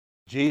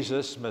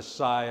Jesus,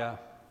 Messiah,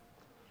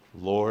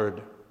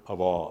 Lord of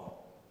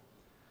all.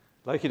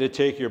 I'd like you to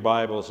take your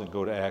Bibles and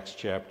go to Acts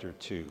chapter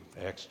 2.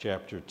 Acts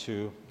chapter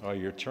 2, while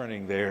you're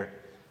turning there,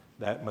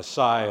 that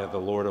Messiah, the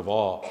Lord of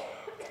all.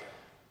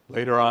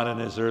 Later on in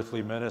his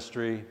earthly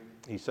ministry,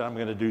 he said, I'm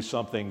going to do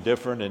something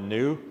different and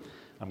new.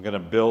 I'm going to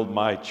build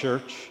my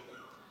church.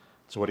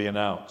 That's what he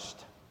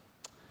announced.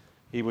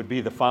 He would be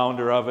the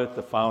founder of it,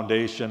 the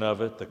foundation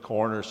of it, the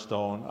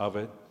cornerstone of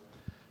it.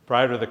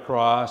 Prior to the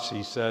cross,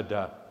 he said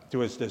to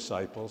his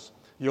disciples,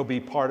 you'll be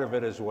part of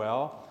it as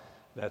well.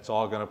 That's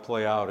all going to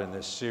play out in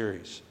this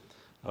series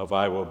of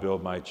I Will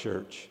Build My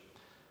Church.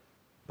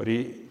 But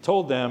he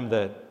told them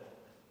that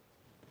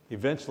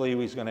eventually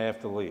he's going to have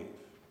to leave.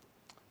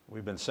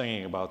 We've been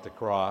singing about the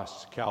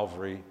cross,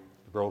 Calvary,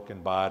 the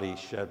broken body,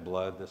 shed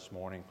blood this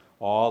morning.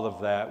 All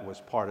of that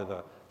was part of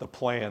the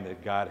plan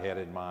that God had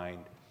in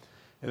mind.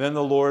 And then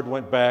the Lord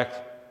went back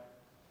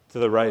to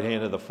the right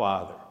hand of the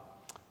Father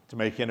to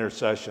make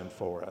intercession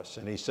for us.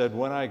 And he said,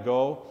 when I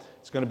go,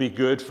 it's going to be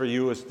good for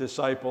you as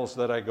disciples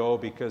that I go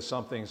because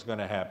something's going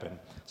to happen.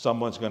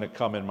 Someone's going to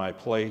come in my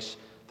place,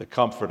 the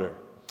Comforter.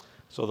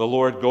 So the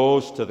Lord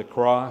goes to the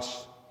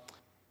cross.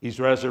 He's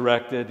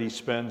resurrected. He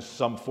spends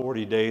some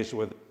 40 days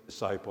with the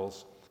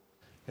disciples.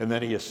 And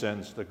then he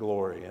ascends to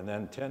glory. And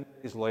then 10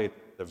 days later,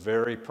 the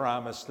very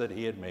promise that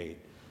he had made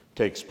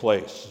takes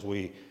place.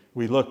 We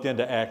looked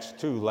into Acts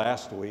 2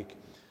 last week.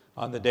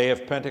 On the day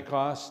of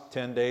Pentecost,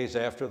 10 days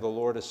after the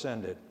Lord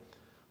ascended,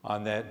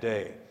 on that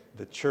day,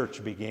 the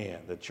church began.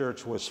 The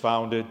church was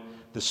founded.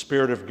 The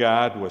Spirit of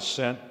God was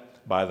sent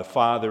by the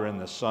Father and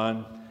the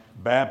Son,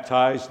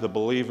 baptized the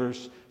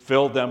believers,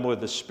 filled them with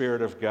the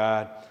Spirit of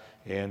God,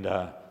 and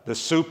the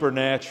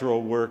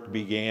supernatural work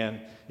began.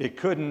 It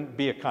couldn't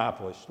be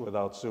accomplished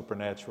without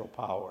supernatural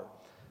power.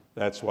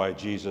 That's why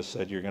Jesus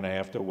said you're going to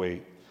have to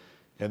wait.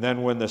 And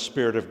then when the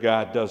Spirit of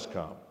God does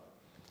come,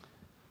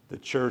 the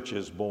church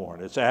is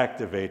born. It's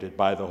activated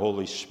by the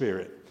Holy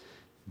Spirit,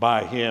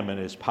 by Him and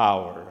His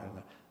power.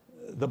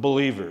 And the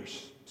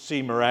believers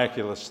see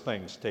miraculous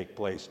things take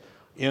place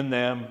in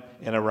them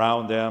and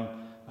around them.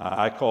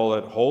 I call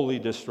it holy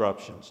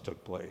disruptions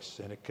took place,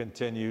 and it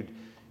continued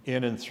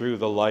in and through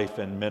the life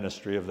and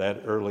ministry of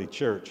that early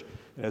church.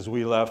 And as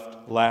we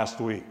left last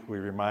week, we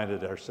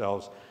reminded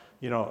ourselves,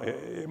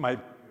 it might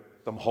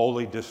some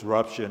holy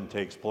disruption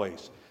takes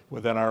place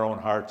within our own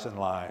hearts and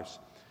lives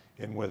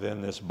and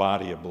within this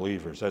body of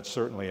believers. That's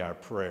certainly our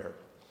prayer.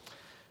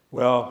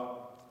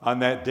 Well, on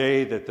that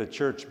day that the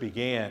church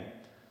began,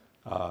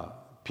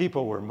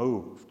 people were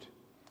moved.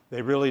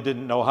 They really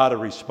didn't know how to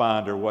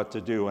respond or what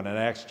to do. And in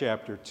Acts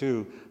chapter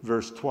 2,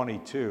 verse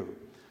 22,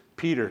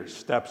 Peter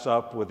steps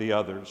up with the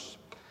others.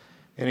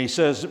 And he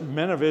says,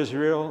 men of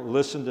Israel,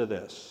 listen to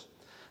this.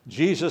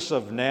 Jesus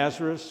of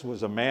Nazareth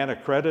was a man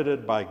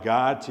accredited by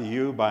God to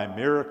you by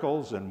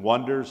miracles and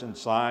wonders and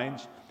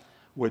signs,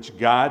 which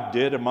God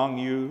did among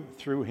you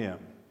through him,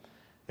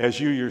 as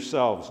you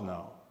yourselves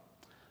know.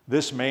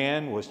 This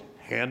man was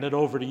handed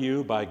over to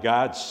you by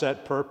God's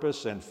set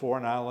purpose and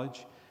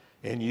foreknowledge,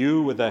 and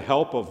you, with the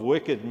help of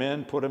wicked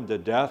men, put him to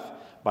death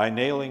by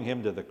nailing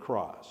him to the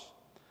cross.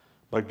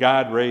 But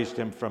God raised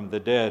him from the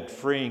dead,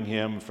 freeing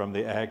him from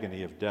the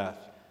agony of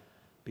death,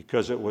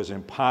 because it was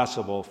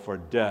impossible for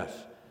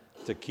death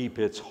to keep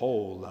its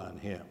hold on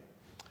him.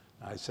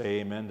 I say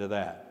amen to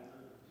that.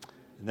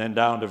 And then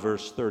down to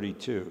verse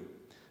 32.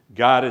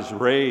 God has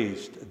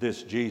raised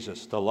this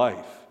Jesus to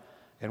life,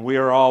 and we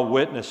are all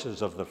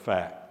witnesses of the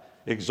fact.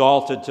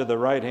 Exalted to the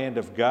right hand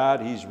of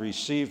God, he's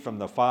received from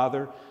the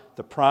Father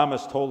the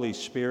promised Holy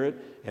Spirit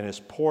and has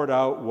poured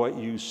out what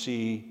you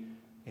see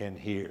and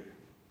hear.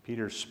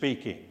 Peter's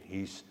speaking.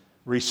 He's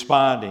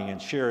responding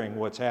and sharing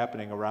what's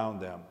happening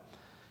around them.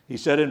 He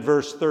said in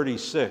verse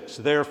 36,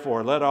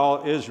 therefore, let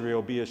all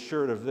Israel be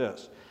assured of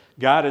this.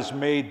 God has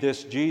made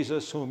this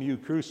Jesus, whom you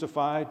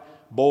crucified,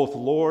 both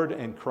Lord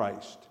and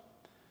Christ.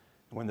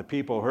 When the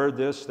people heard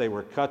this, they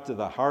were cut to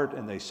the heart,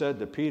 and they said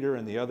to Peter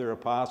and the other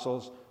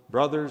apostles,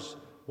 brothers,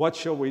 what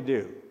shall we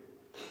do?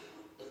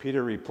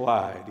 Peter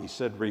replied, he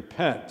said,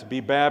 repent,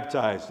 be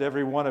baptized,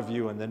 every one of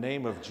you, in the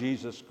name of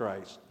Jesus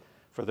Christ,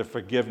 for the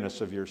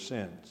forgiveness of your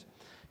sins,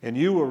 and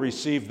you will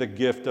receive the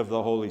gift of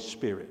the Holy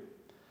Spirit.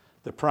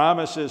 The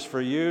promise is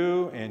for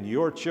you and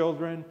your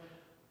children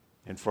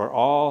and for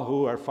all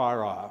who are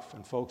far off.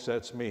 And folks,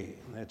 that's me,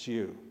 and that's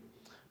you.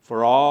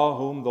 For all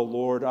whom the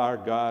Lord our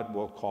God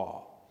will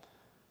call.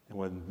 And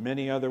with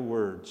many other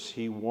words,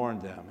 he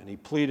warned them and he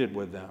pleaded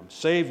with them,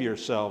 save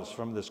yourselves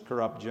from this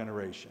corrupt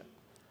generation.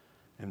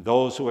 And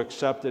those who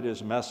accepted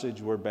his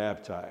message were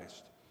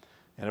baptized.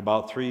 And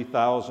about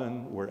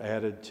 3,000 were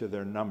added to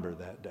their number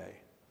that day.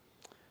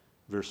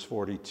 Verse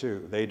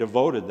 42, they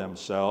devoted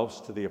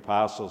themselves to the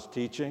apostles'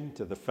 teaching,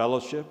 to the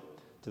fellowship,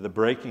 to the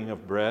breaking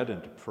of bread,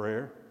 and to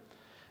prayer.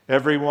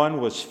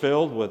 Everyone was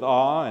filled with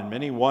awe, and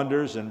many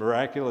wonders and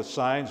miraculous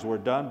signs were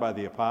done by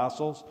the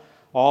apostles.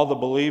 All the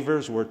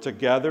believers were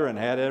together and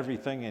had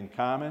everything in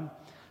common.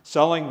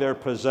 Selling their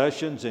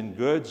possessions and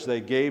goods,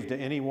 they gave to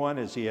anyone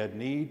as he had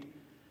need.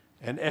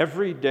 And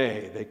every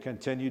day they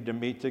continued to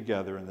meet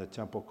together in the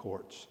temple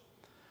courts.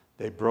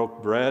 They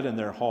broke bread in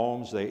their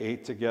homes. They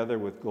ate together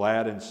with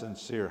glad and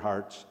sincere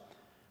hearts,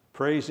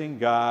 praising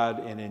God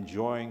and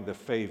enjoying the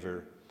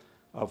favor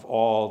of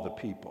all the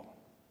people.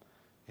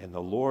 And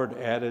the Lord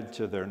added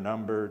to their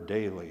number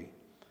daily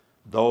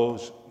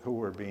those who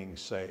were being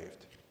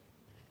saved.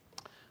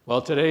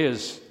 Well, today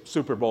is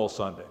Super Bowl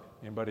Sunday.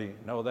 Anybody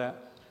know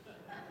that?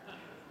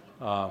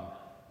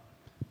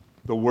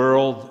 The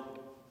world,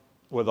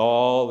 with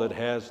all that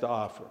has to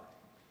offer,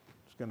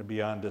 is going to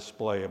be on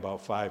display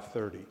about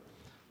 5:30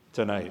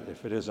 tonight,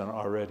 if it isn't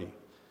already.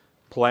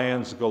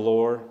 Plans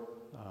galore,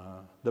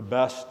 the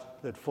best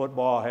that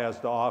football has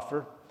to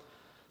offer,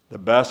 the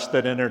best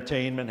that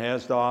entertainment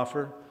has to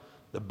offer,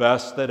 the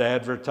best that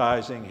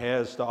advertising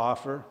has to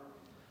offer.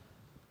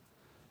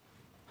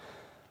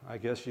 I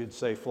guess you'd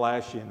say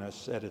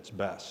flashiness at its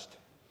best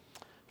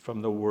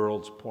from the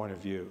world's point of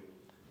view.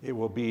 It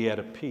will be at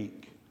a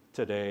peak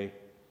today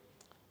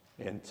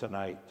and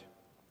tonight.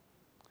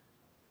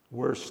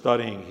 We're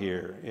studying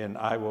here in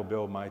I Will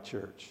Build My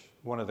Church,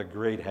 one of the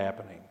great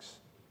happenings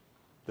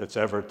that's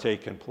ever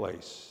taken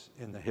place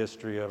in the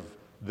history of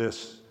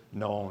this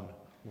known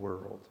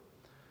world.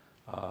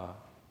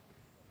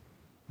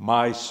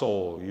 My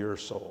soul, your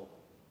soul.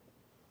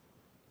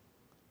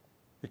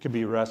 It can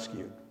be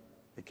rescued.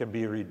 It can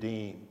be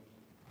redeemed.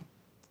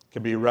 It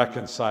can be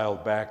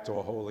reconciled back to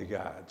a holy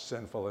God,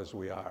 sinful as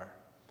we are.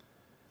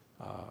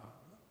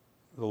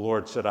 The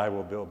Lord said, I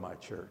will build my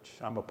church.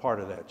 I'm a part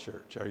of that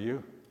church. Are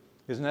you?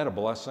 Isn't that a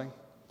blessing?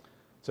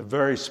 It's a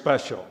very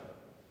special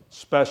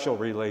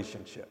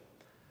relationship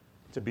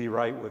to be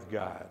right with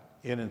God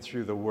in and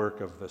through the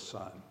work of the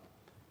Son,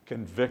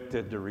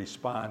 convicted to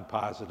respond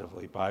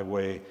positively by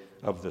way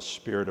of the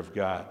Spirit of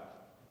God.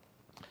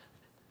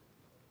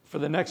 For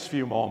the next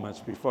few moments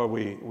before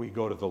we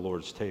go to the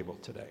Lord's table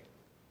today,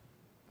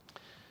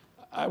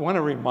 I want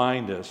to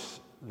remind us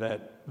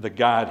that the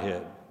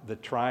Godhead, the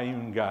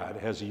triune God,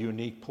 has a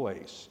unique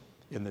place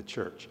in the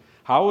church.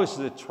 How is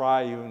the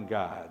triune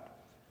God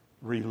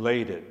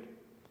related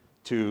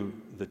to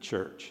the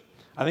church?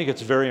 I think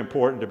it's very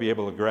important to be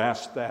able to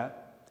grasp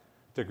that,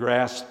 to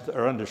grasp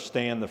or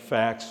understand the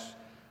facts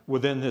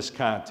within this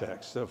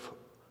context of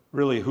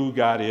really who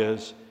God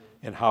is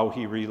and how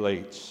he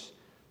relates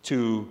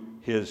to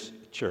his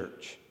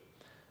church.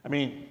 I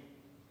mean,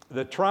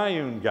 the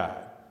triune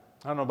God,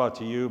 I don't know about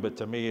to you, but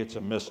to me it's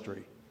a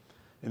mystery.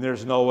 And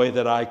there's no way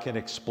that I can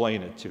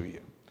explain it to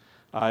you.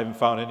 I haven't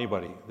found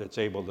anybody that's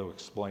able to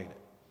explain it.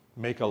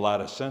 Make a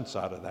lot of sense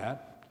out of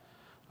that.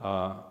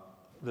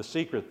 The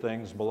secret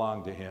things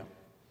belong to him.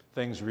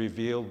 Things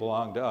revealed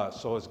belong to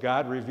us. So as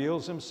God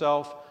reveals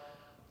himself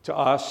to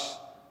us,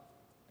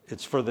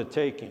 it's for the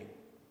taking.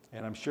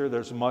 And I'm sure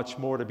there's much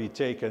more to be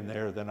taken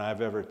there than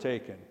I've ever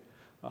taken.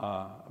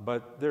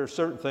 But there are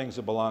certain things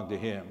that belong to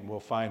him. We'll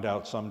find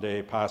out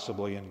someday,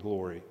 possibly in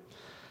glory.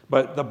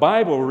 But the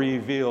Bible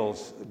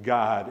reveals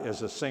God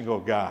as a single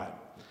God.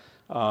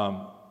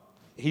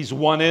 He's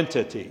one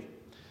entity,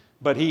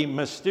 but he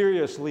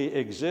mysteriously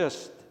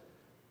exists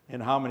in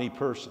how many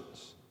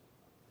persons?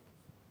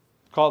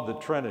 Called the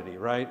Trinity,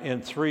 right?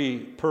 In three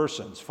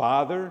persons.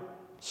 Father,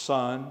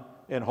 Son,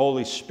 and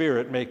Holy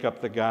Spirit make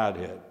up the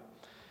Godhead.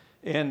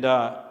 And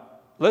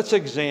let's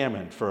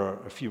examine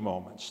for a few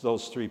moments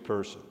those three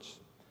persons.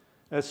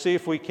 Let's see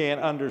if we can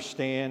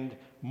understand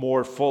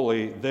more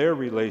fully their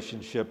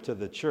relationship to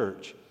the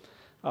church.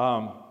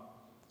 And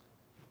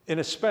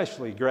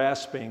especially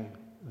grasping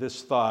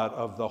this thought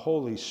of the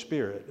Holy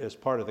Spirit as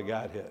part of the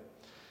Godhead.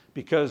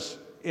 Because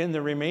in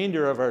the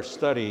remainder of our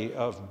study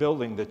of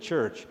building the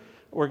church,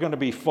 we're going to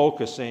be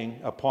focusing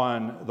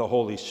upon the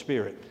Holy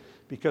Spirit.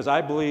 Because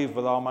I believe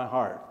with all my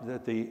heart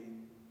that the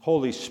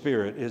Holy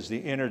Spirit is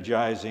the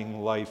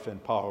energizing life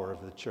and power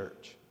of the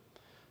church.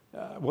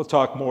 We'll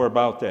talk more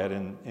about that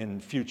in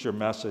future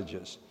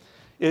messages.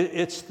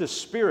 It's the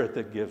Spirit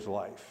that gives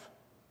life.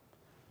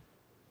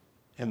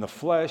 And the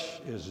flesh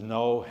is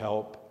no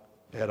help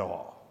at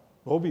all.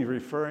 We'll be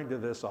referring to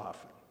this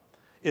often.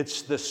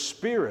 It's the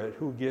Spirit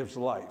who gives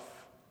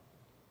life.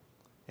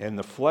 And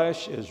the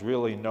flesh is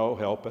really no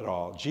help at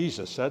all.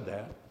 Jesus said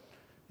that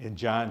in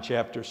John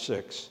chapter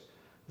 6,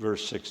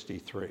 verse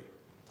 63.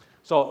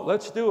 So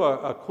let's do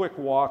a quick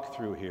walk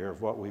through here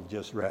of what we've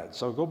just read.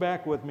 So go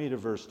back with me to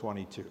verse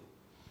 22.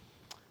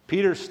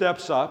 Peter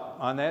steps up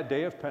on that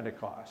day of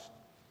Pentecost.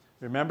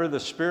 Remember, the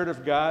Spirit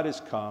of God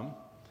has come,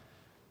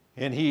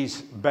 and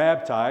he's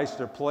baptized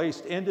or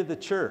placed into the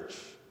church.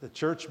 The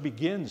church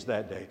begins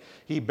that day.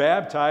 He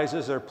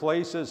baptizes or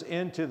places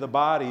into the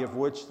body of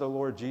which the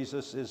Lord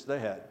Jesus is the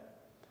head.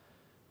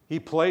 He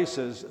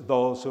places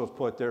those who have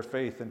put their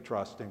faith and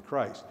trust in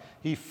Christ.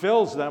 He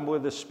fills them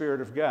with the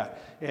Spirit of God.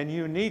 And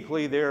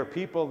uniquely, there are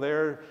people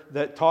there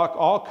that talk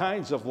all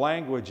kinds of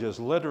languages,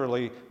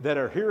 literally, that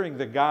are hearing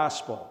the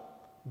gospel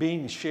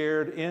being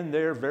shared in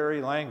their very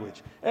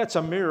language. That's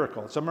a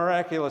miracle. It's a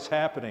miraculous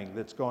happening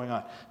that's going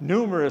on.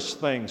 Numerous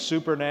things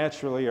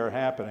supernaturally are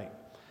happening.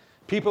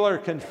 People are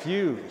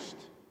confused.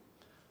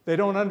 They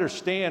don't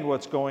understand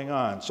what's going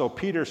on. So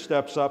Peter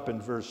steps up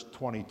in verse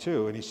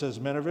 22 and he says,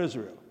 men of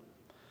Israel.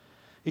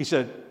 He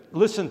said,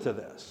 listen to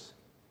this.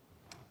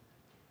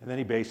 And then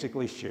he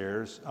basically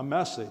shares a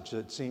message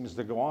that seems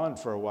to go on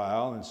for a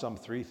while, and some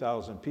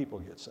 3,000 people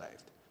get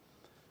saved.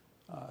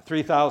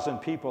 3,000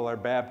 people are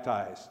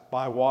baptized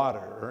by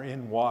water or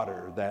in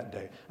water that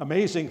day.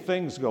 Amazing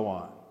things go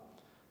on.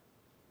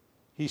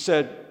 He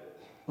said,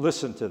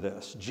 listen to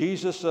this.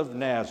 Jesus of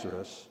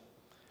Nazareth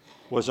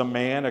was a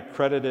man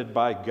accredited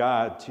by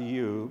God to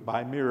you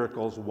by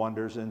miracles,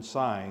 wonders, and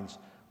signs,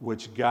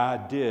 which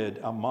God did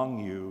among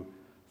you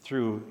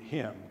through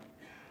him,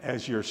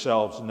 as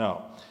yourselves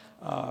know.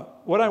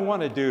 What I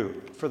want to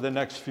do for the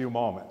next few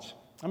moments,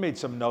 I made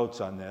some notes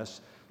on this.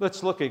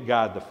 Let's look at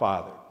God the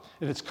Father.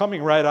 And it's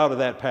coming right out of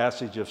that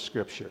passage of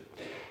Scripture.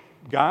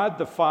 God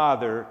the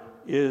Father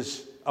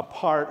is a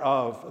part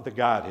of the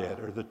Godhead,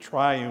 or the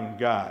triune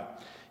God.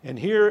 And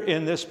here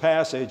in this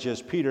passage,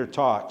 as Peter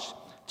talks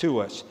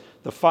to us,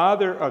 the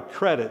Father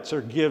accredits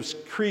or gives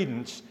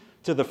credence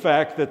to the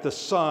fact that the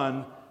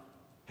Son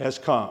has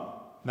come.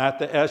 Not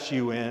the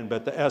S-U-N,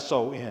 but the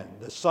S-O-N.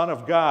 The Son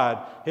of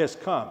God has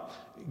come.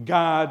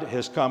 God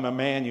has come,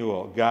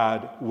 Emmanuel,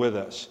 God with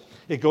us.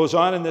 It goes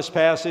on in this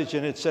passage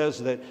and it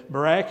says that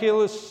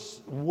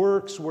miraculous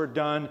works were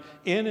done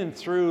in and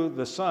through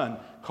the Son,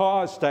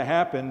 caused to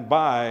happen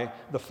by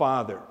the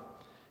Father.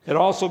 It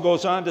also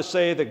goes on to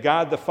say that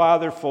God the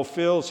Father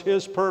fulfills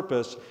his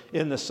purpose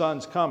in the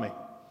Son's coming.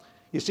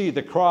 You see,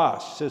 the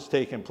cross has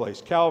taken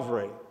place,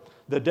 Calvary,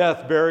 the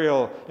death,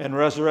 burial, and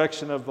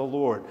resurrection of the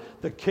Lord.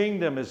 The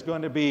kingdom is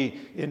going to be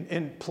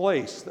in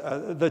place.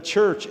 The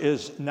church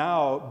is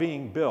now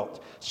being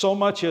built. So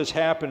much is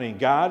happening.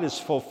 God is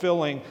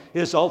fulfilling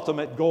his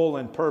ultimate goal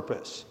and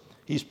purpose.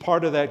 He's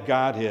part of that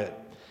Godhead.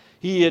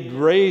 He had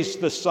raised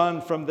the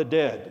Son from the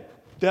dead.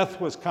 Death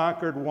was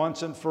conquered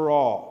once and for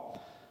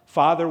all.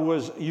 Father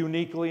was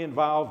uniquely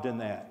involved in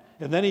that.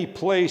 And then he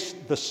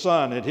placed the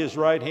Son at his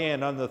right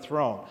hand on the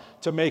throne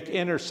to make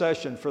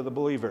intercession for the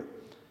believer.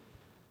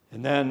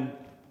 And then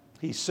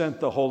he sent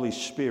the Holy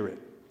Spirit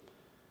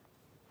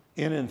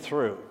in and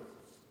through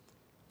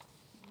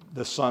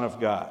the Son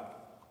of God.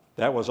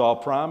 That was all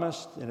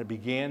promised, and it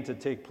began to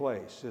take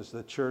place as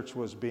the church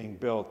was being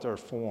built or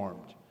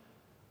formed.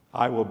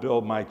 I will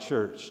build my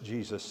church,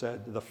 Jesus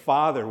said. The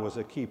Father was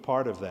a key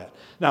part of that.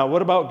 Now,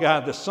 what about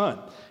God the Son?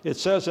 It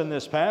says in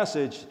this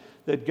passage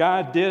that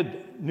God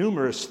did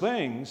numerous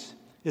things.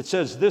 It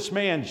says, this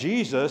man,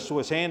 Jesus,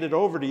 was handed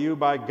over to you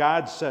by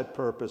God's set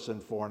purpose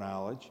and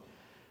foreknowledge.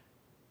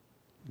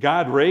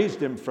 God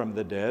raised him from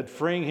the dead,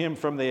 freeing him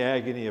from the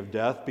agony of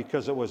death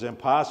because it was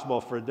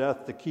impossible for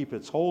death to keep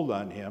its hold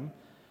on him.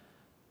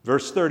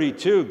 Verse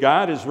 32,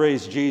 God has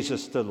raised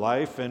Jesus to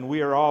life, and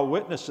we are all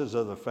witnesses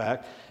of the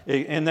fact.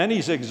 And then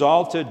he's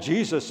exalted,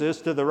 Jesus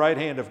is, to the right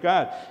hand of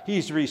God.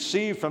 He's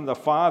received from the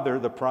Father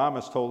the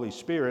promised Holy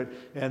Spirit,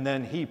 and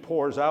then he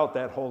pours out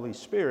that Holy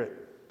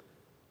Spirit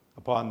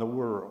upon the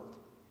world.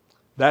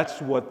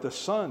 That's what the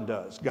Son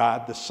does,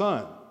 God the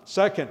Son.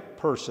 Second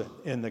person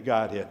in the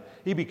Godhead.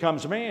 He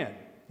becomes man,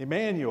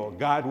 Emmanuel,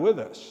 God with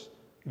us.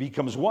 He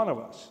becomes one of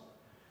us.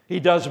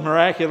 He does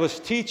miraculous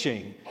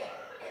teaching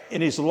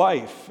in his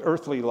life,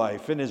 earthly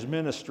life, in his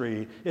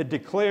ministry. It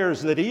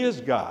declares that he is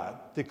God,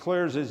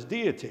 declares his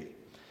deity.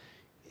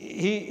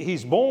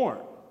 He's born,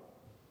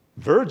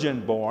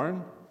 virgin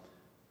born,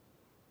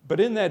 but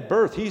in that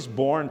birth, he's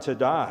born to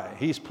die.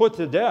 He's put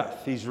to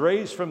death. He's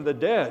raised from the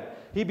dead.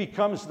 He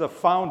becomes the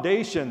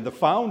foundation, the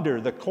founder,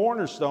 the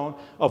cornerstone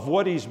of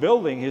what he's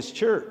building, his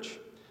church.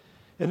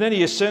 And then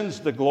he ascends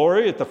to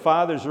glory at the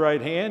Father's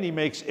right hand. He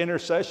makes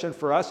intercession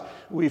for us.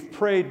 We've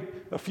prayed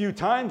a few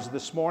times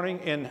this morning,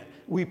 and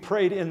we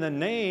prayed in the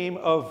name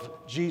of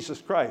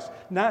Jesus Christ.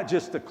 Not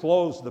just to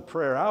close the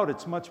prayer out,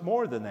 it's much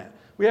more than that.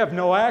 We have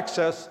no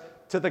access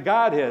to the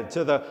Godhead,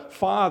 to the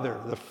Father,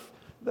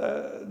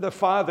 the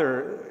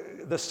Father,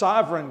 the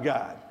sovereign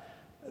God,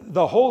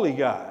 the holy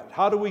God.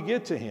 How do we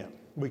get to him?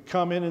 We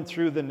come in and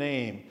through the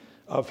name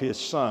of his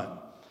Son.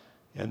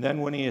 And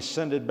then when he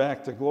ascended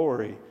back to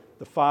glory,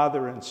 the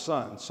Father and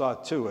Son saw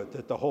to it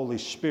that the Holy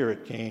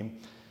Spirit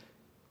came.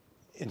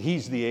 And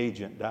he's the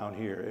agent down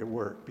here at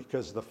work,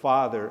 because the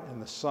Father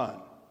and the Son,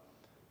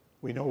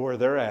 we know where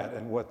they're at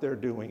and what they're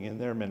doing in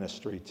their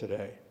ministry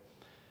today.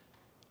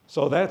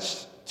 So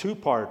that's two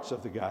parts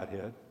of the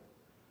Godhead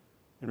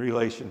in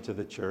relation to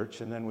the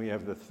church. And then we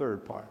have the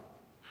third part.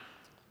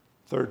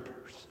 Third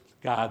person,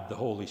 God the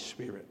Holy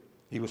Spirit.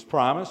 He was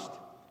promised.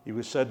 He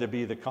was said to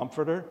be the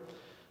Comforter.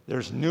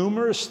 There's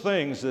numerous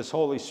things this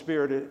Holy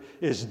Spirit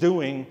is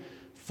doing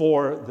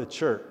for the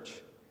church.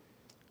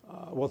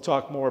 We'll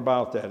talk more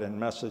about that in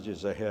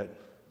messages ahead.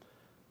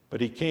 But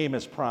he came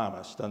as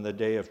promised on the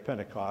day of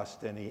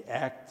Pentecost, and he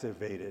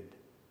activated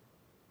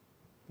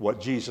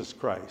what Jesus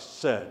Christ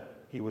said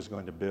he was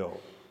going to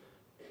build.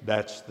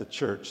 That's the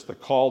church, the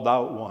called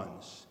out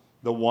ones,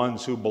 the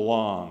ones who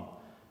belong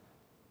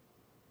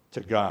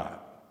to God.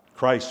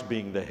 Christ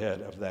being the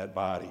head of that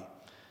body.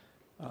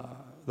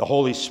 The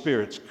Holy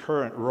Spirit's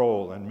current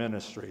role in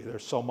ministry,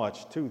 there's so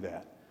much to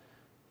that.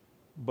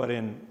 But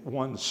in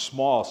one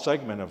small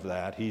segment of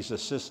that, he's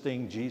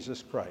assisting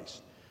Jesus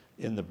Christ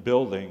in the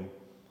building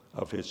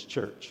of his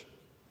church.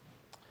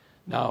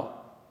 Now,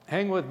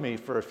 hang with me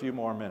for a few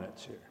more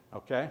minutes here,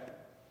 okay?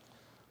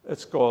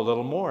 Let's go a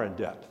little more in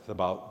depth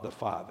about the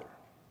Father.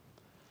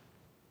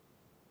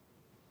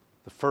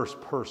 The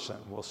first person,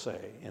 we'll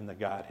say, in the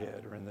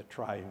Godhead or in the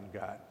triune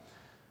God.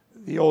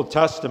 The Old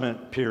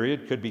Testament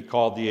period could be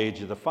called the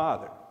age of the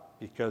Father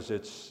because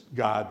it's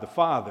God the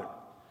Father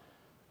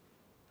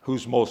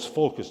who's most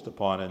focused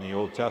upon in the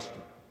Old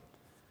Testament.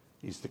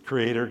 He's the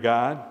creator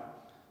God.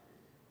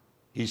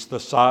 He's the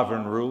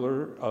sovereign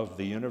ruler of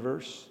the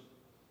universe.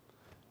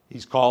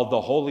 He's called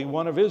the Holy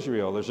One of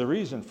Israel. There's a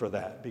reason for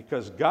that,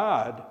 because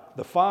God,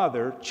 the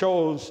Father,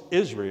 chose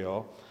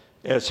Israel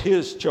as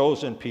his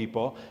chosen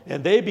people,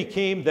 and they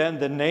became then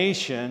the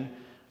nation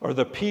or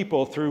the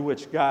people through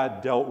which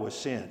God dealt with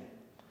sin,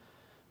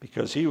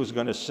 because he was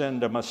going to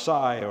send a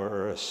Messiah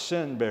or a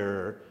sin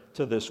bearer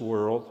to this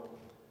world.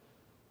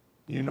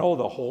 You know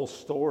the whole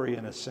story,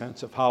 in a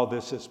sense, of how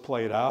this has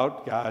played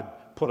out. God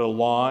put a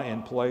law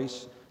in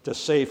place to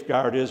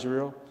safeguard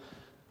Israel,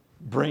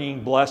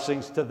 bringing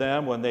blessings to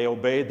them when they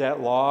obeyed that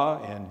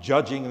law and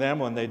judging them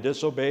when they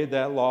disobeyed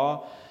that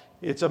law.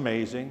 It's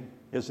amazing,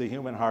 as the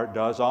human heart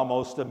does.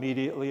 Almost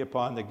immediately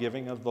upon the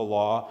giving of the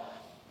law,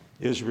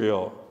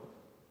 Israel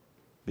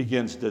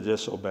begins to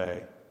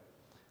disobey.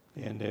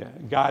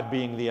 And God,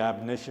 being the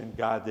omniscient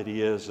God that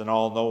he is, an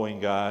all-knowing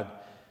God,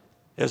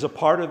 as a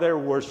part of their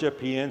worship,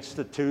 he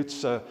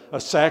institutes a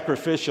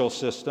sacrificial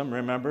system,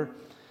 remember?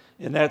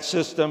 In that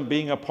system,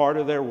 being a part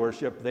of their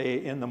worship,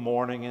 they, in the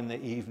morning, in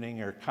the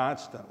evening, are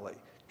constantly,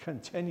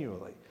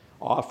 continually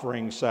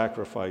offering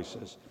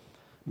sacrifices,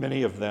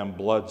 many of them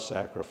blood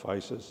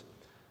sacrifices,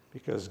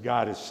 because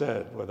God has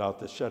said, without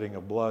the shedding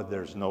of blood,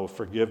 there's no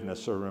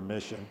forgiveness or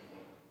remission.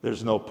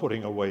 There's no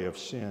putting away of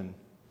sin.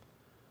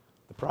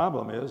 The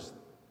problem is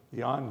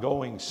the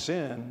ongoing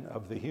sin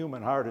of the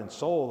human heart and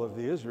soul of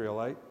the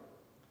Israelite.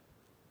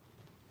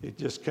 It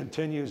just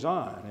continues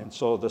on, and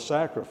so the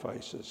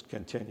sacrifices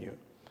continue.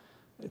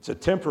 It's a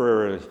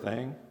temporary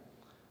thing,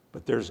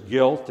 but there's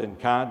guilt and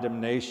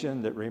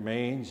condemnation that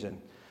remains,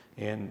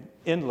 and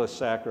endless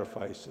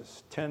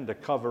sacrifices tend to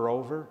cover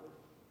over,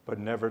 but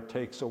never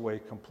takes away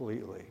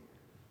completely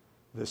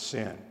the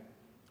sin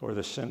or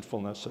the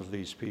sinfulness of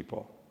these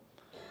people.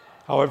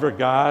 However,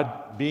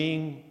 God,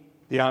 being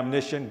the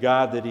omniscient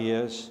God that he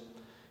is,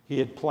 he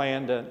had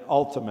planned an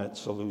ultimate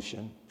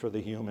solution for the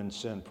human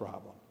sin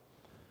problem.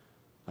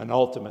 An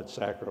ultimate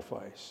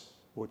sacrifice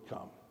would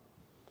come,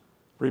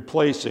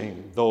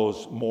 replacing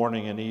those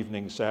morning and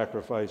evening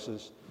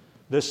sacrifices.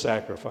 This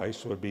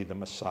sacrifice would be the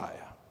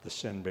Messiah, the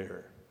sin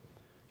bearer.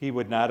 He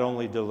would not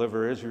only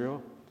deliver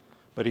Israel,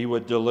 but he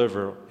would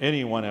deliver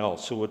anyone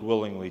else who would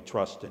willingly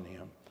trust in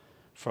him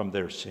from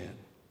their sin.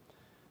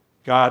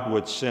 God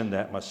would send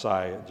that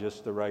Messiah at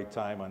just the right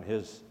time, on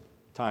his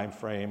time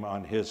frame,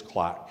 on his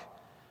clock,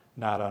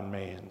 not on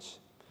man's.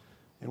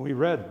 And we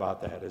read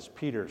about that as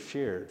Peter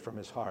shared from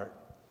his heart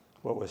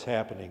what was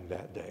happening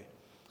that day.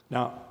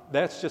 Now,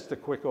 that's just a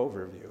quick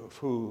overview of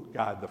who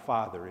God the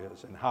Father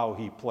is and how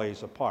he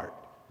plays a part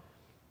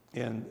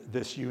in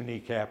this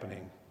unique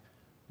happening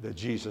that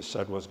Jesus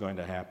said was going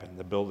to happen,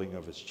 the building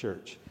of his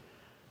church.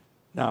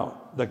 Now,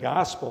 the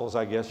Gospels,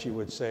 I guess you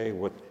would say,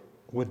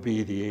 would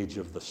be the age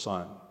of the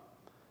Son,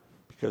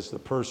 because the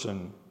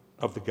person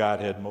of the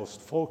Godhead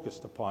most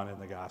focused upon in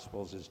the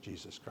Gospels is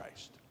Jesus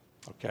Christ.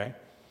 Okay?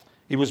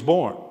 He was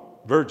born,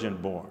 virgin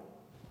born.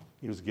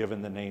 He was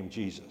given the name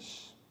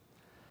Jesus.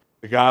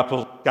 The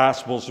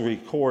Gospels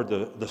record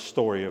the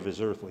story of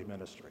his earthly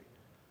ministry,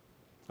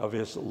 of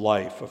his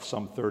life of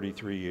some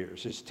 33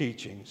 years. His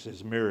teachings,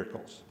 his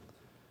miracles,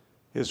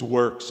 his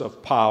works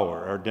of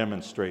power are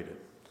demonstrated.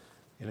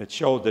 And it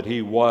showed that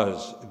he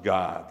was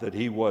God, that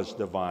he was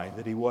divine,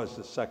 that he was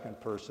the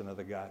second person of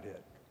the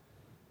Godhead.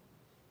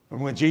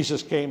 And when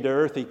Jesus came to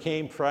earth, he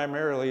came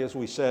primarily, as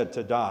we said,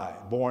 to die,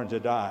 born to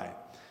die.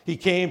 He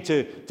came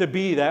to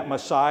be that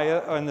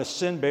Messiah and the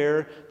sin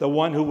bearer, the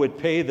one who would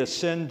pay the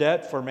sin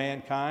debt for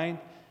mankind.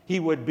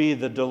 He would be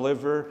the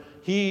deliverer.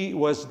 He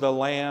was the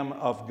Lamb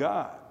of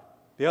God.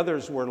 The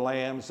others were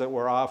lambs that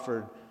were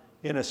offered,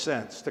 in a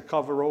sense, to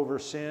cover over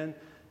sin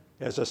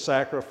as a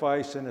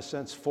sacrifice, in a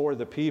sense, for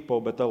the people.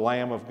 But the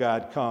Lamb of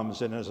God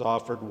comes and is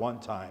offered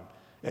one time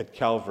at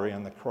Calvary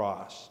on the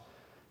cross.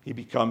 He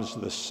becomes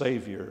the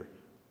Savior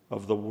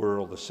of the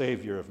world, the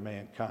Savior of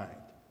mankind.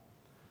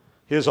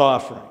 His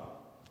offering,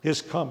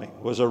 his coming,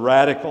 was a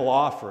radical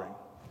offering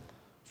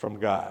from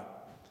God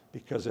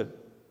because it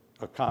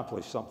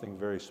accomplished something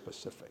very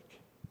specific.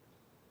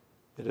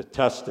 It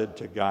attested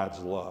to God's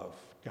love,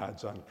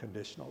 God's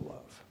unconditional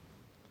love.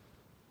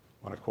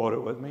 Want to quote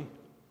it with me?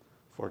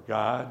 For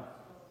God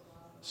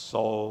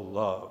so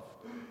loved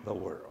the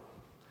world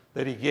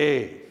that he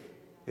gave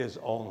his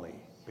only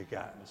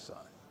begotten Son,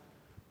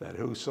 that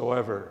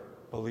whosoever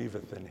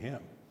believeth in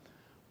him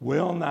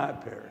will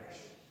not perish,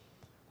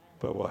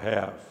 but will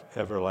have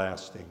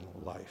everlasting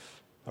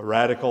life. A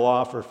radical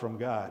offer from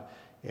God,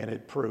 and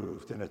it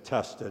proved and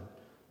attested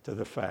to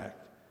the fact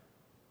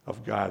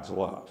of God's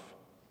love.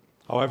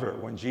 However,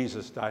 when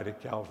Jesus died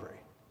at Calvary,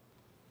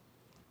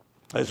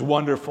 as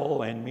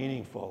wonderful and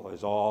meaningful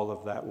as all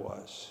of that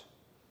was,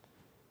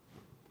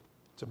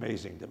 it's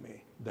amazing to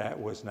me, that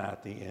was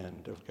not the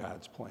end of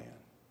God's plan.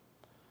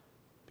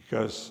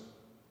 Because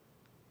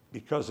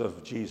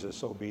of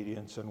Jesus'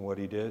 obedience and what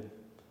he did,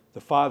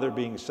 the Father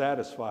being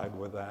satisfied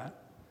with that,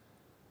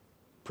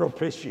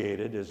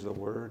 propitiated is the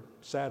word,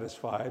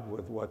 satisfied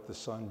with what the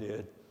Son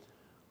did,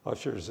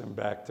 ushers him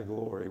back to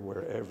glory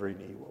where every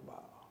knee will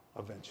bow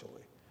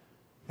eventually,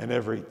 and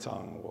every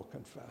tongue will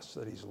confess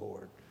that he's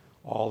Lord.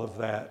 All of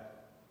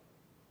that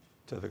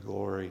to the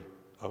glory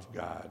of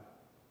God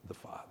the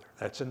Father.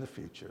 That's in the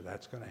future.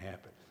 That's going to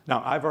happen.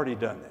 Now, I've already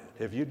done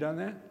that. Have you done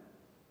that?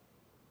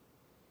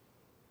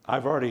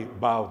 I've already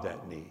bowed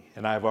that knee,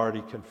 and I've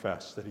already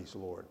confessed that he's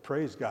Lord.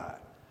 Praise God.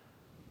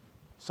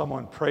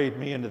 Someone prayed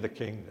me into the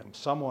kingdom.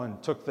 Someone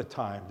took the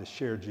time to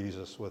share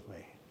Jesus with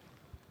me.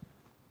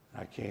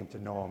 I came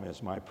to know him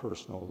as my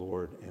personal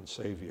Lord and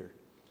Savior.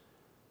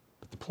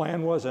 But the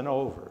plan wasn't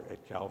over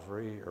at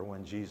Calvary or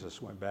when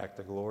Jesus went back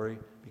to glory,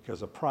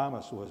 because a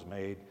promise was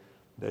made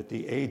that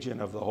the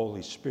agent of the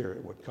Holy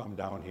Spirit would come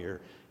down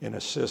here and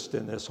assist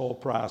in this whole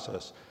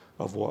process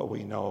of what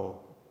we know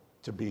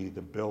to be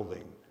the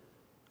building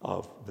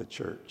of the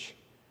church.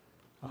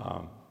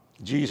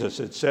 Jesus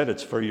had said,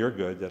 it's for your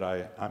good that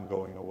I'm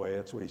going away.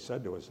 That's what he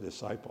said to his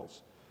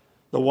disciples.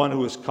 The one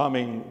who is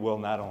coming will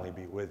not only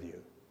be with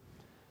you,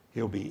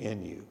 he'll be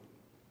in you.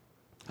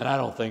 And I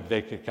don't think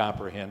they could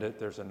comprehend it.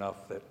 There's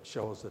enough that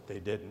shows that they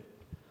didn't.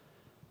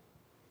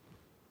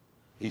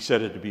 He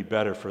said it'd be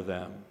better for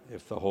them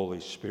if the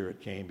Holy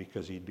Spirit came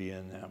because he'd be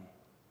in them.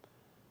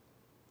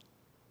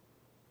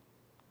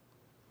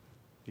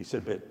 He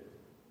said, but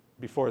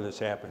before this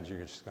happens,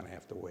 you're just going to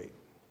have to wait.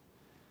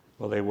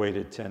 Well, they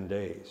waited 10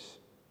 days.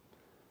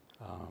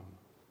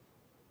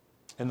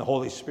 And the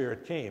Holy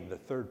Spirit came, the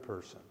third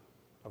person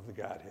of the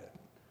Godhead,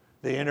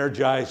 the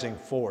energizing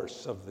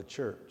force of the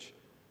church.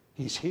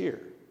 He's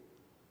here.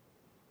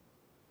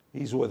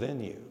 He's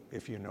within you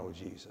if you know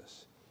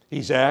Jesus.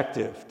 He's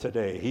active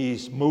today.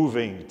 He's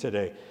moving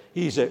today.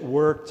 He's at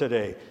work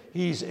today.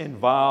 He's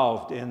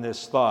involved in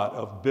this thought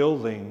of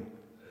building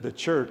the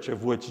church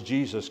of which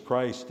Jesus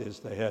Christ is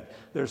the head.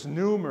 There's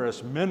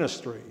numerous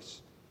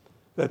ministries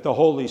that the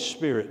Holy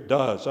Spirit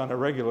does on a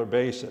regular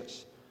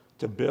basis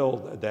to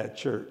build that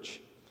church.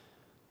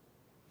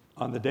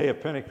 On the day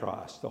of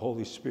Pentecost, the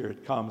Holy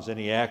Spirit comes and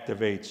he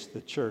activates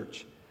the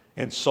church,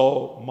 and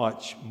so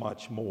much,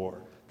 much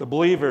more. The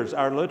believers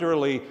are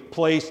literally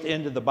placed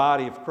into the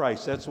body of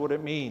Christ. That's what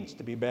it means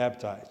to be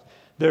baptized.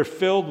 They're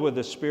filled with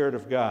the Spirit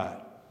of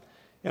God.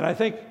 And I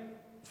think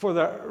for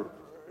the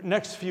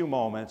next few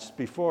moments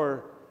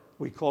before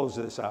we close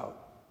this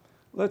out,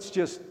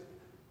 let's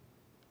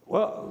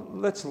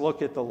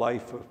look at the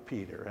life of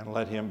Peter and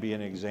let him be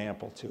an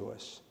example to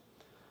us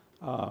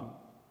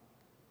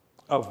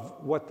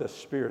of what the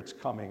Spirit's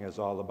coming is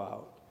all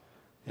about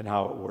and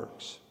how it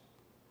works.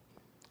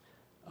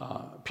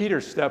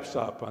 Peter steps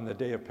up on the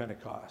day of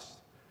Pentecost,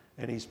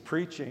 and he's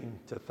preaching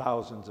to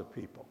thousands of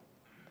people.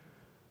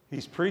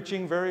 He's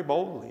preaching very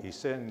boldly. He's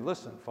saying,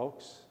 listen,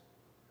 folks.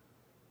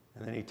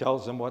 And then he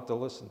tells them what to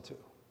listen to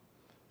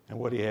and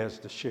what he has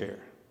to share.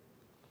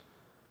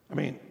 I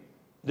mean,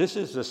 this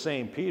is the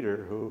same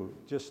Peter who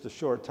just a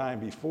short time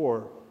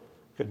before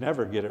could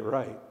never get it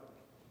right.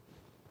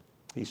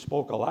 He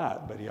spoke a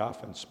lot, but he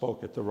often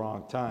spoke at the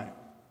wrong time.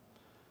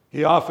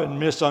 He often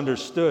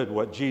misunderstood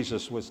what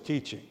Jesus was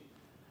teaching.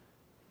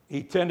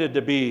 He tended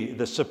to be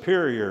the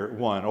superior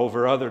one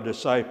over other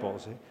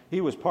disciples. He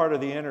was part of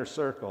the inner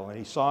circle, and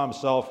he saw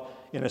himself,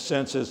 in a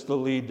sense, as the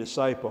lead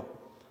disciple.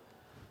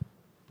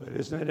 But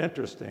isn't it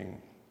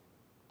interesting,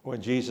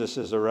 when Jesus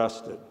is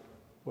arrested,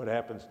 what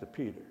happens to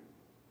Peter?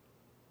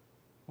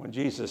 When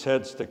Jesus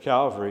heads to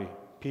Calvary,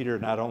 Peter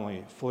not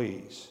only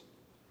flees,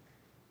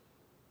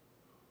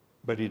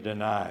 but he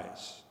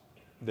denies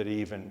that he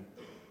even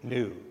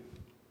knew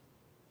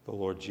the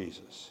Lord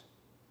Jesus.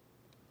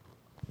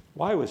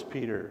 Why was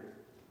Peter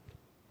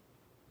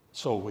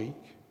so weak?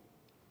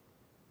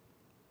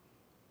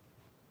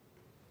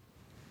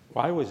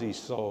 Why was he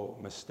so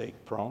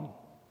mistake-prone? Do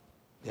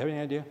you have any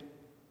idea?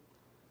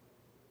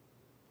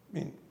 I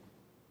mean,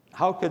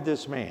 how could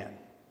this man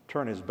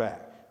turn his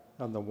back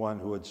on the one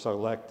who had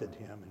selected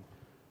him and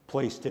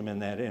placed him in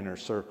that inner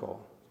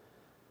circle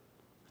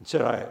and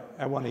said,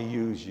 I want to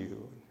use you.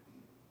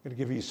 I'm going to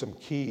give you some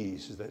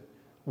keys that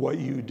what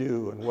you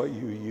do and what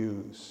you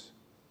use,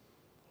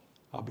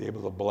 I'll be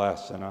able to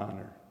bless and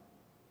honor.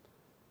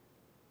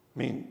 I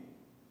mean,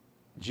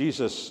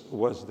 Jesus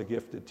was the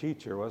gifted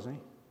teacher, wasn't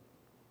he?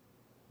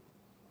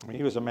 I mean,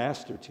 he was a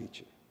master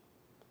teacher.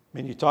 I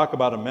mean, you talk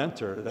about a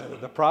mentor.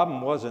 The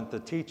problem wasn't the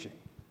teaching.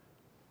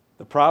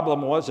 The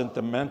problem wasn't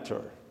the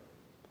mentor.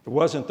 It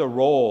wasn't the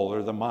role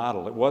or the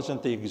model. It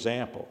wasn't the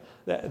example.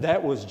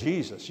 That was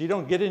Jesus. You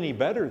don't get any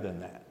better than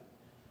that,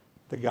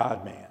 the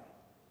God-man.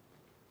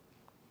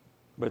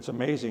 But it's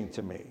amazing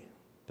to me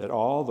that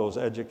all those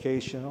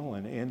educational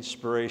and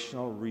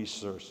inspirational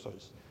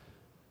resources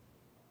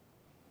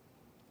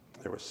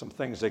There were some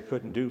things they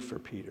couldn't do for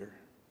Peter.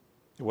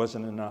 It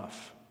wasn't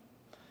enough.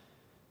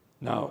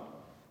 Now,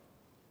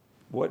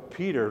 what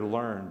Peter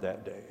learned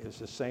that day is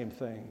the same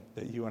thing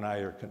that you and I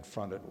are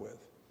confronted with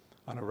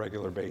on a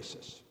regular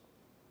basis.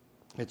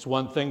 It's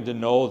one thing to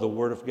know the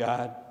Word of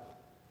God.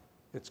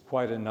 It's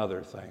quite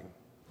another thing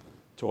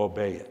to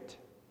obey it.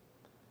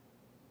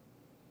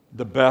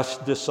 The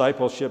best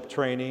discipleship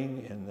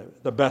training and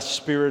the best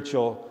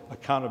spiritual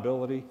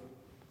accountability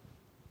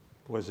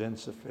was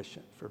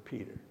insufficient for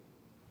Peter,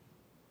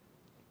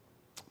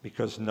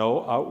 because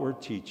no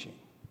outward teaching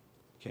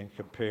can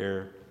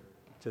compare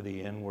to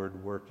the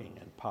inward working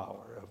and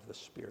power of the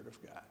Spirit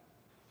of God.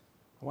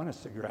 I want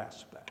us to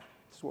grasp that.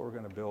 That's what we're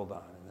going to build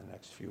on in the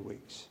next few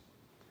weeks.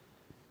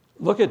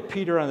 Look at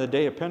Peter on the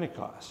day of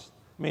Pentecost.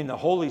 I mean, the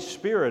Holy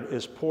Spirit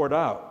is poured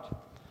out.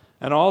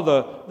 And all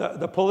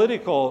the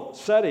political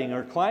setting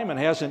or climate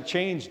hasn't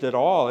changed at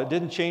all. It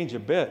didn't change a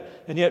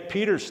bit. And yet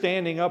Peter's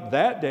standing up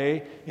that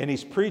day and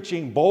he's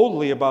preaching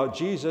boldly about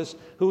Jesus,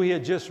 who he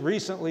had just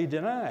recently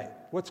denied.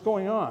 What's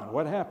going on?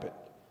 What happened?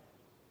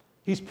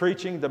 He's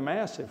preaching to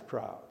massive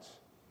crowds.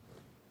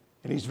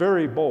 And he's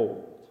very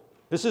bold.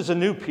 This is a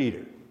new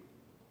Peter.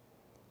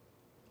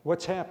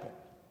 What's happened?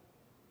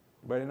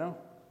 Anybody know?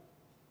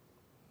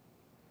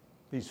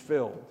 He's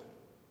filled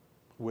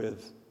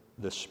with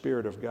the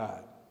Spirit of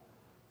God.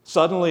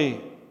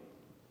 Suddenly,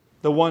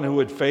 the one who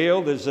had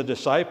failed as a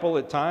disciple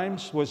at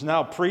times was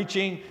now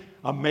preaching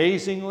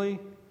amazingly,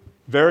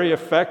 very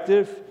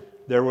effective.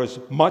 There was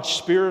much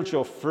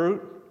spiritual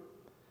fruit.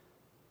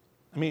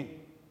 I mean,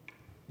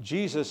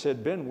 Jesus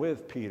had been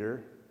with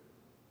Peter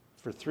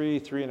for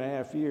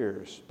 3.5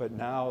 years, but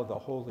now the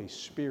Holy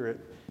Spirit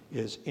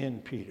is in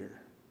Peter.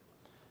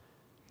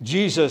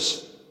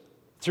 Jesus,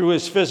 through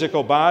his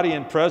physical body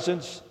and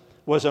presence,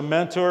 was a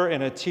mentor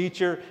and a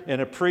teacher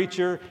and a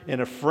preacher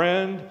and a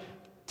friend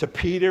to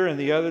Peter and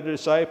the other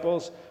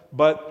disciples.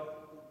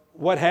 But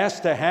what has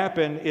to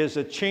happen is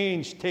a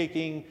change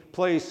taking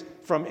place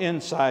from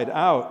inside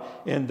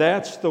out. And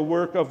that's the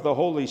work of the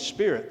Holy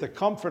Spirit, the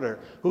Comforter,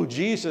 who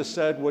Jesus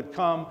said would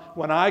come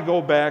when I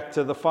go back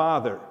to the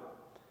Father.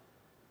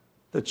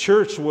 The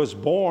church was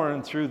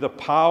born through the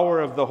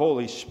power of the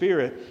Holy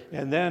Spirit.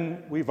 And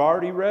then we've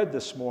already read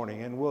this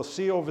morning, and we'll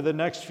see over the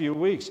next few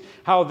weeks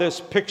how this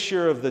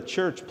picture of the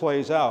church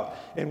plays out.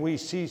 And we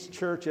see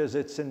church as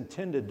it's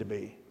intended to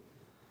be.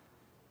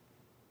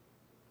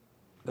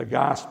 The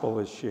gospel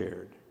is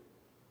shared.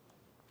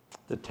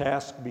 The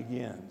task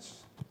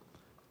begins.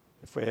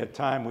 If we had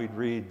time, we'd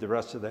read the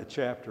rest of that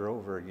chapter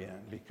over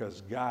again,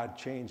 because God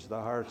changed the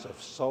hearts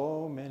of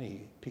so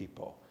many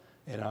people.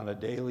 And on a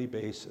daily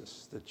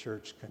basis, the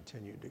church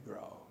continued to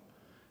grow,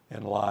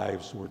 and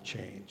lives were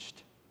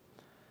changed.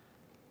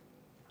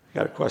 I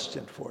got a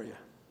question for you.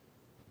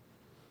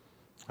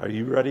 Are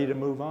you ready to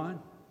move on?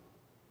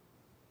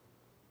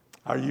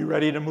 Are you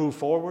ready to move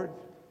forward?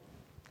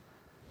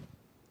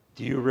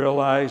 Do you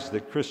realize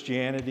that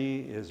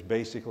Christianity is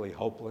basically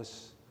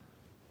hopeless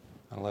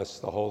unless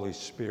the Holy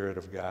Spirit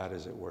of God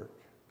is at work?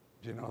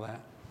 Do you know that?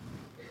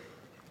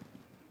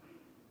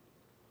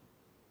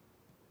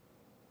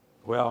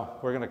 Well,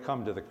 we're going to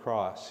come to the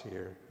cross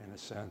here, in a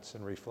sense,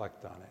 and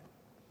reflect on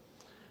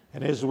it.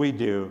 And as we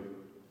do,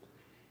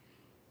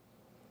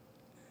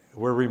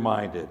 we're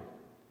reminded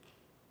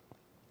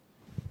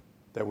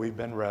that we've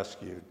been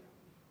rescued.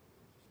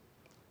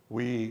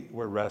 We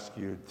were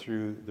rescued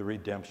through the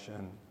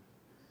redemption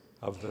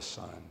of the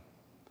Son.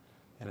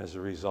 And as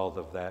a result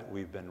of that,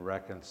 we've been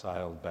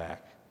reconciled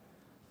back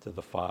to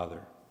the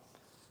Father.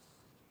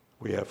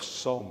 We have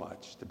so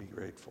much to be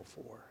grateful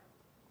for.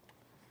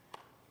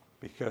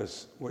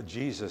 Because what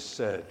Jesus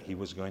said he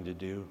was going to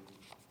do,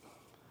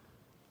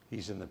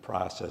 he's in the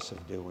process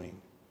of doing.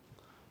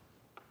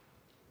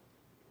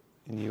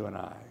 And you and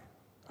I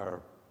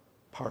are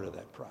part of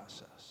that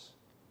process.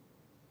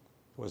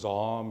 It was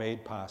all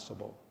made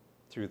possible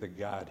through the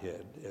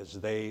Godhead as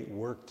they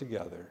work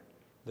together,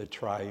 the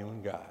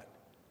triune God,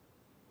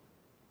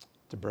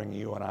 to bring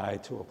you and I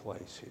to a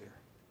place here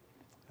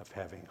of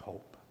having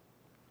hope.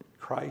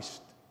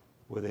 Christ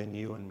within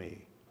you and me.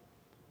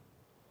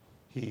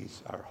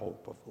 He's our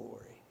hope of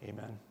glory.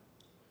 Amen.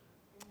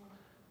 I'm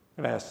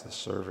going to ask the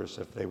servers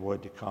if they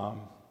would to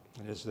come.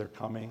 And as they're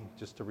coming,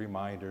 just a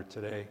reminder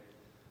today,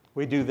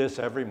 we do this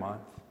every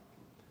month.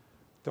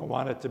 Don't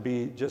want it to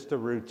be just a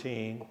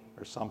routine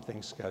or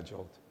something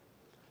scheduled.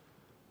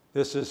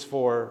 This is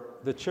for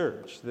the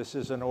church. This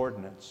is an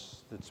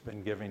ordinance that's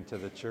been given to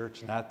the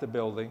church, not the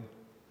building,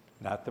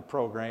 not the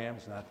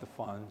programs, not the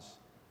funds,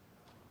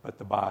 but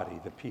the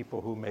body, the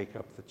people who make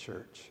up the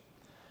church.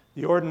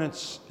 The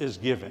ordinance is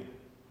given.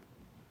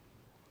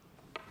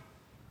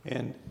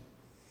 And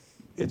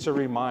it's a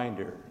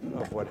reminder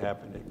of what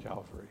happened at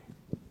Calvary,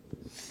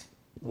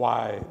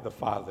 why the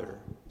Father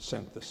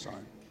sent the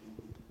Son.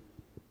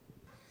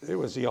 It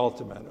was the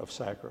ultimate of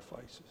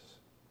sacrifices.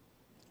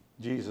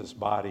 Jesus'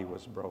 body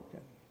was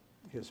broken.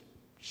 His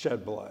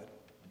shed blood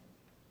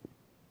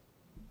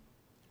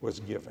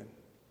was given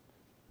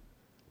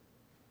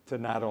to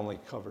not only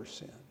cover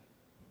sin,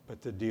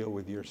 but to deal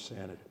with your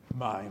sin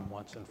mine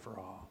once and for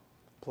all.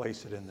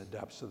 Place it in the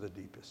depths of the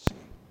deepest sea.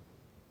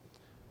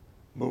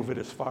 Move it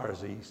as far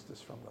as the east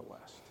is from the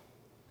west.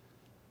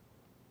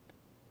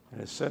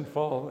 And as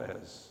sinful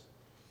as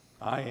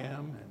I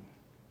am, and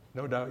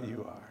no doubt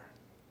you are,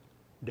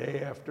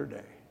 day after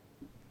day,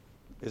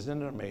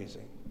 isn't it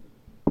amazing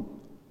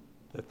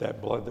that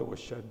that blood that was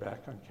shed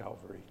back on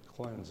Calvary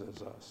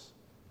cleanses us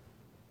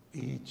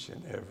each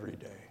and every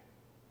day?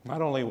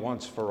 Not only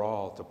once for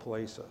all to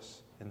place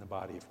us in the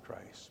body of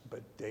Christ,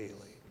 but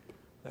daily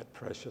that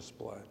precious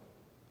blood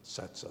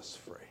sets us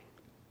free.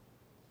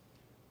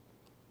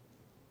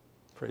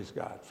 Praise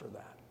God for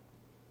that.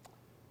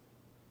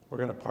 We're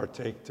going to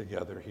partake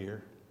together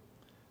here.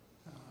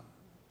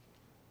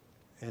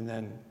 And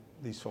then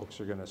these folks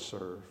are going to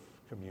serve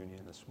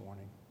communion this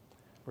morning.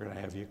 We're going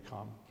to have you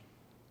come.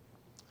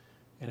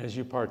 And as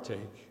you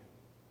partake,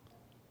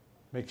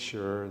 make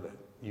sure that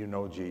you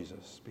know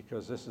Jesus,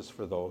 because this is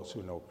for those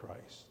who know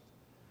Christ.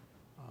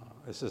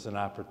 This is an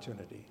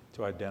opportunity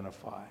to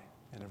identify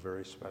in a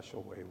very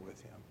special way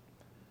with him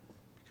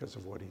because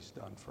of what he's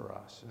done for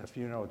us. And if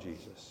you know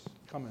Jesus,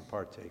 come and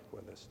partake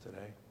with us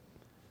today.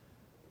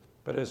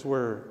 But as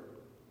we're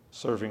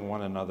serving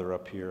one another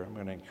up here, I'm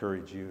going to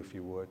encourage you, if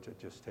you would, to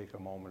just take a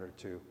moment or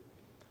two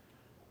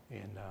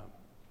in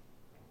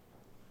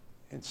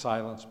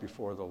silence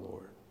before the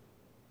Lord.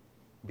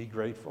 Be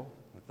grateful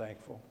and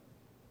thankful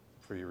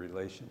for your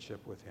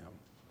relationship with him.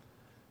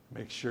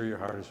 Make sure your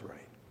heart is right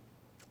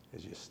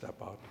as you step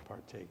out and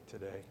partake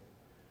today.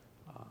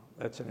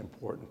 That's an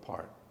important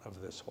part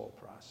of this whole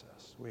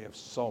process. We have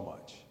so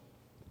much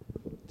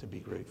to be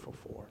grateful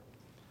for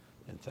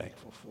and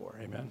thankful for.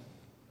 Amen?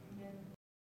 Amen.